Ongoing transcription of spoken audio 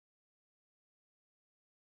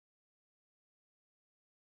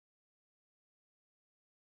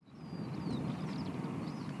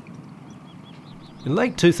In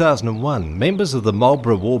late 2001, members of the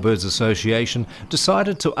Marlborough Warbirds Association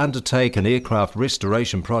decided to undertake an aircraft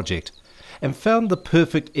restoration project and found the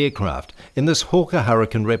perfect aircraft in this Hawker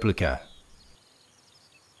Hurricane replica.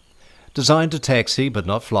 Designed to taxi but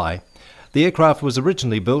not fly, the aircraft was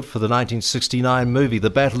originally built for the 1969 movie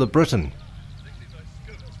The Battle of Britain.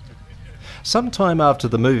 Sometime after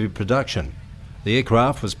the movie production, the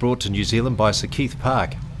aircraft was brought to New Zealand by Sir Keith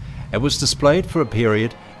Park and was displayed for a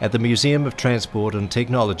period at the Museum of Transport and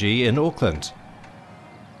Technology in Auckland.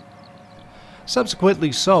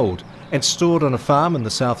 Subsequently sold and stored on a farm in the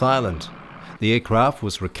South Island, the aircraft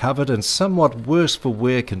was recovered in somewhat worse for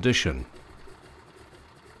wear condition.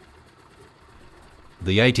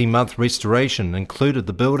 The 18-month restoration included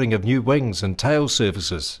the building of new wings and tail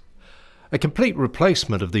surfaces, a complete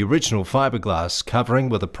replacement of the original fiberglass covering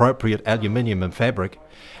with appropriate aluminium and fabric,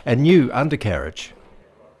 and new undercarriage.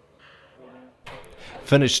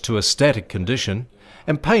 Finished to a static condition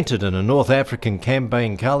and painted in a North African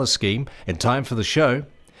campaign colour scheme in time for the show,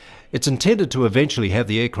 it's intended to eventually have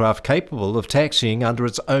the aircraft capable of taxiing under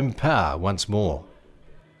its own power once more.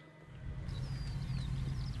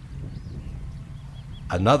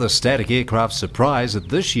 Another static aircraft surprise at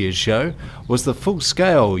this year's show was the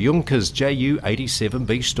full-scale Junkers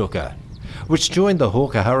Ju.87 Stuka, which joined the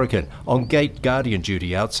Hawker Hurricane on gate guardian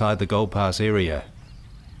duty outside the Gold Pass area.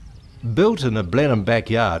 Built in a Blenheim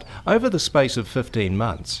backyard over the space of 15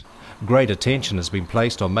 months, great attention has been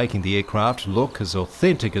placed on making the aircraft look as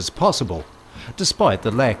authentic as possible, despite the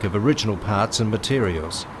lack of original parts and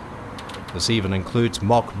materials. This even includes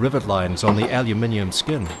mock rivet lines on the aluminium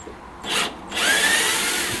skin.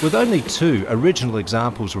 With only 2 original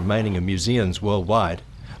examples remaining in museums worldwide,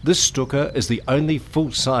 this Stuka is the only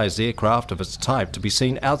full-sized aircraft of its type to be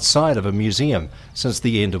seen outside of a museum since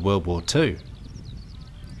the end of World War II.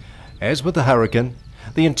 As with the Hurricane,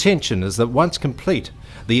 the intention is that once complete,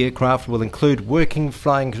 the aircraft will include working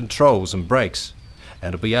flying controls and brakes,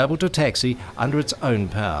 and will be able to taxi under its own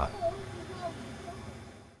power.